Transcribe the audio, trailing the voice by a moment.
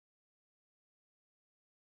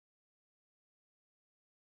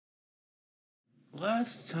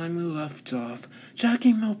last time we left off,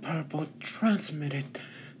 Jackie Purple transmitted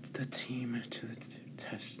the team to the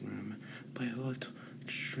test room, but it looked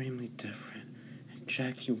extremely different, and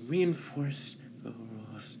Jackie reinforced the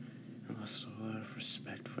rules and lost a lot of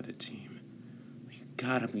respect for the team. You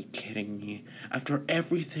gotta be kidding me. After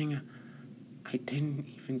everything, I didn't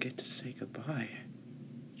even get to say goodbye.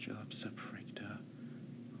 Jaylabzip freaked out.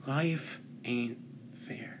 Life ain't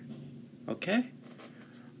fair, okay?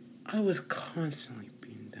 I was constantly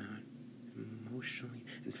beaten down, emotionally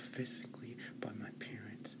and physically, by my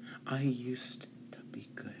parents. I used to be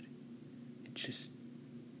good. It just...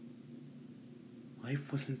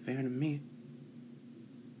 life wasn't fair to me.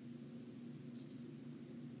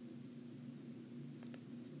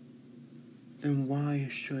 Then why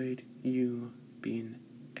should you be an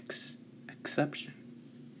exception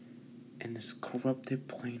in this corrupted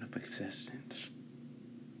plane of existence?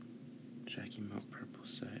 Jackie Purple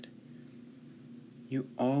said. You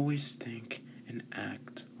always think and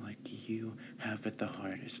act like you have it the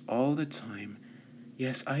hardest all the time.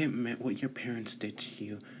 Yes, I admit what your parents did to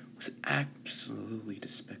you was absolutely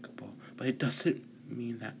despicable, but it doesn't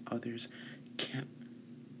mean that others can't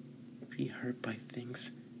be hurt by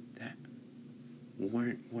things that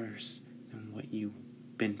weren't worse than what you've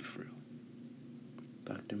been through.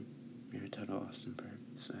 Dr. Mirratado Austinbur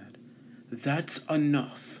said. That's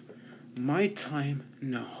enough. My time,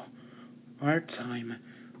 no. Our time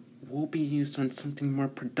will be used on something more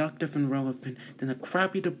productive and relevant than a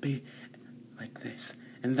crappy debate like this.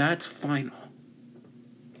 And that's final.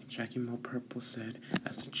 Jackie Purple said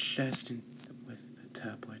as the chest with the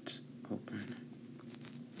tablets open.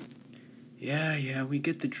 Yeah, we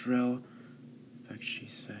get the drill, Fengchi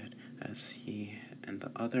said as he and the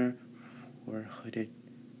other 4 hooded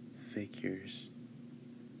figures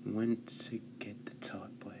went to get the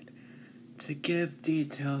tablet to give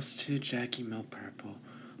details to Jackie Purple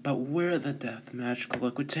about where the death magical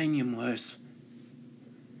liquidtium was.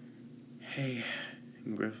 Hey,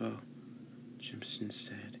 Ingervo, Jimston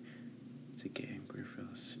said to get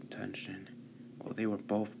Ingervo's attention while they were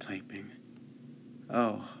both typing.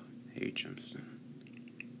 Oh, hey, Jimston,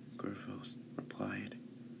 Ingervo replied.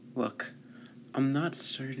 Look, I'm not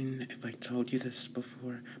certain if I told you this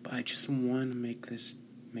before, but I just want to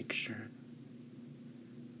make sure.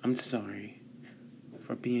 I'm sorry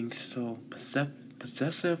for being so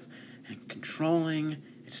possessive and controlling.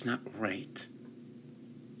 It's not right.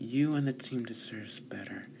 You and the team deserves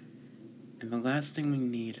better. And the last thing we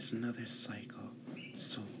need is another cycle.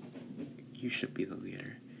 So, you should be the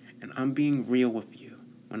leader. And I'm being real with you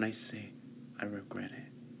when I say I regret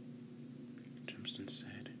it, Jimston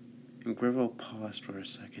said. Ingervo paused for a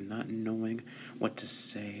second, not knowing what to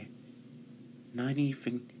say. Not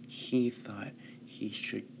even he thought he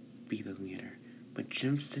should be the leader. But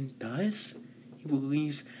Jimston does? He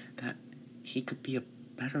believes that he could be a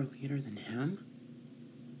better leader than him?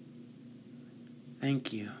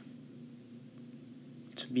 Thank you.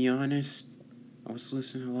 To be honest, I was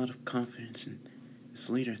losing a lot of confidence in this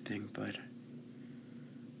leader thing, but...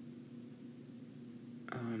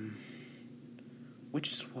 which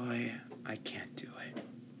is why I can't do it.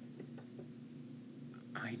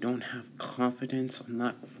 I don't have confidence. I'm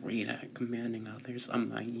not great at commanding others. I'm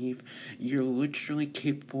naive. You're literally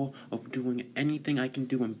capable of doing anything I can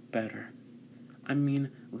do and better. I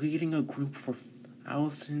mean, leading a group for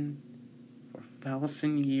 1,000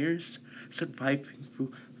 years, surviving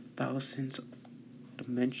through thousands of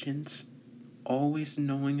dimensions, always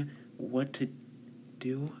knowing what to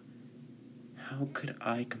do. How could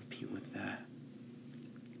I compete with that?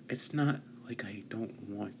 It's not like I don't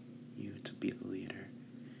want you to be the leader.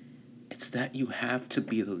 It's that you have to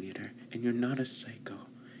be the leader, and you're not a psycho.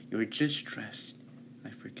 You're just stressed. I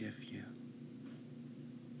forgive you.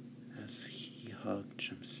 As he hugged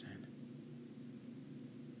Jimston.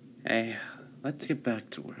 Hey, let's get back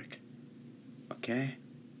to work. Okay?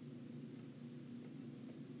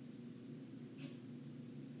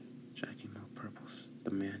 Jackie Purple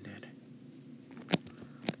demanded.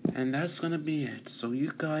 And that's gonna be it. So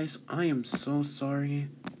you guys, I am so sorry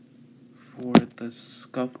for the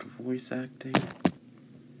scuffed voice acting.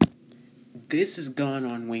 This has gone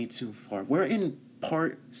on way too far. We're in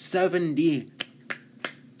part 70.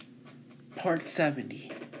 Part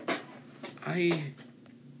 70.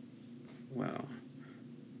 Well...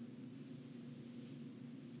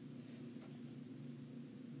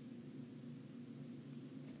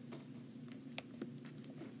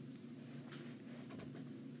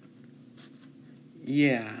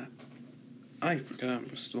 yeah, I forgot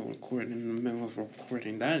I'm still recording in the middle of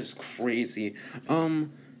recording. That is crazy.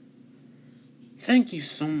 Thank you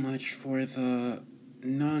so much for the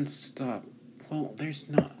non-stop well, there's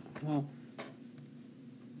not, well,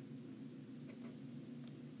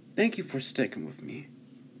 thank you for sticking with me.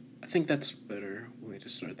 I think that's a better way to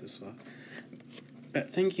start this off. But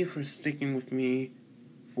thank you for sticking with me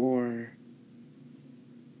for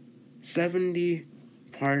 70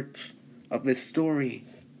 parts of this story.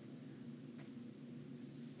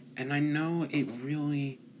 And I know it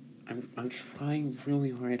really, I'm trying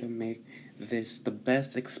really hard to make this the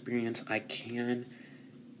best experience I can,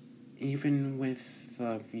 even with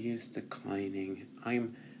views declining.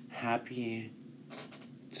 I'm happy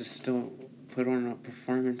to still put on a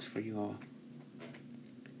performance for you all.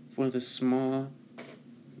 For the small,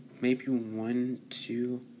 maybe 1,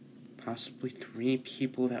 2, possibly 3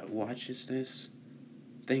 people that watches this,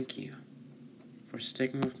 thank you for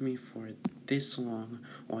sticking with me for this long,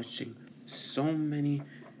 watching so many.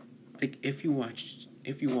 Like, if you watch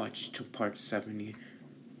to part 70,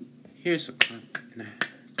 here's a clap and a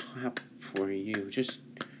clap for you.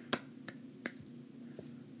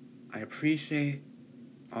 I appreciate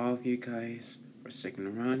all of you guys for sticking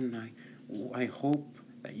around, and I hope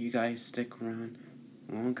that you guys stick around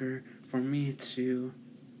longer for me to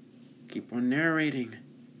keep on narrating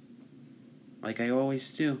like I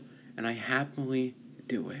always do, and I happily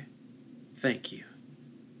do it. Thank you.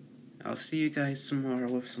 I'll see you guys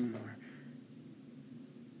tomorrow with some more.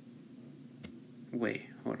 Wait,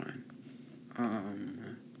 hold on.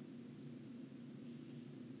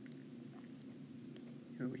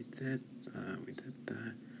 Yeah, we did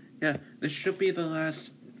that. Yeah, this should be the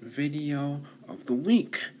last video of the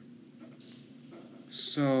week.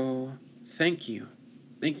 So, thank you.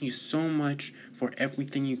 Thank you so much for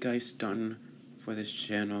everything you guys done for this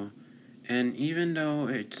channel. And even though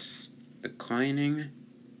it's declining,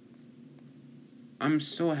 I'm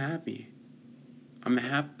still happy. I'm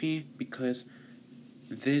happy because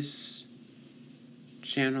this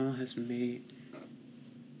channel has made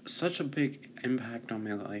such a big impact on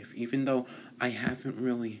my life, even though I haven't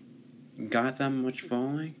really got that much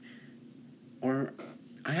following, or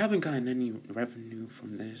I haven't gotten any revenue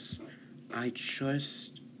from this. I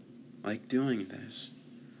just like doing this.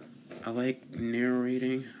 I like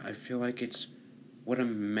narrating. I feel like it's what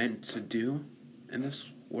I'm meant to do in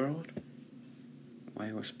this world. Why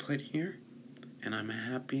I was put here, and I'm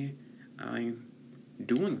happy I'm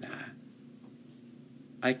doing that.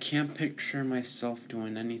 I can't picture myself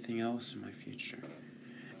doing anything else in my future.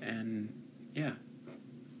 And yeah,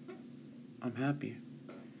 I'm happy.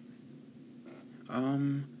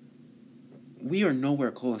 We are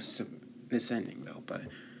nowhere close to this ending though, but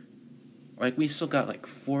like we still got like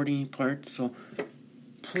 40 parts, so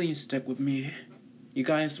please stick with me. You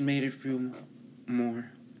guys made it through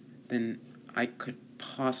more than I could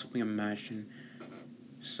possibly imagine.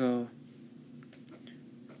 So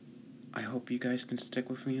I hope you guys can stick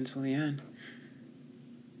with me until the end.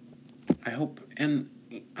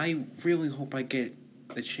 I really hope I get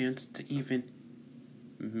the chance to even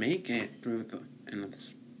make it through the end of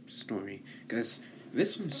this story, because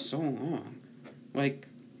this one's so long. Like,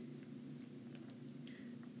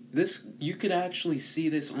 this, you could actually see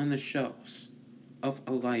this on the shelves of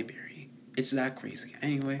a library. It's that crazy.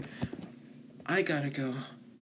 Anyway, I gotta go.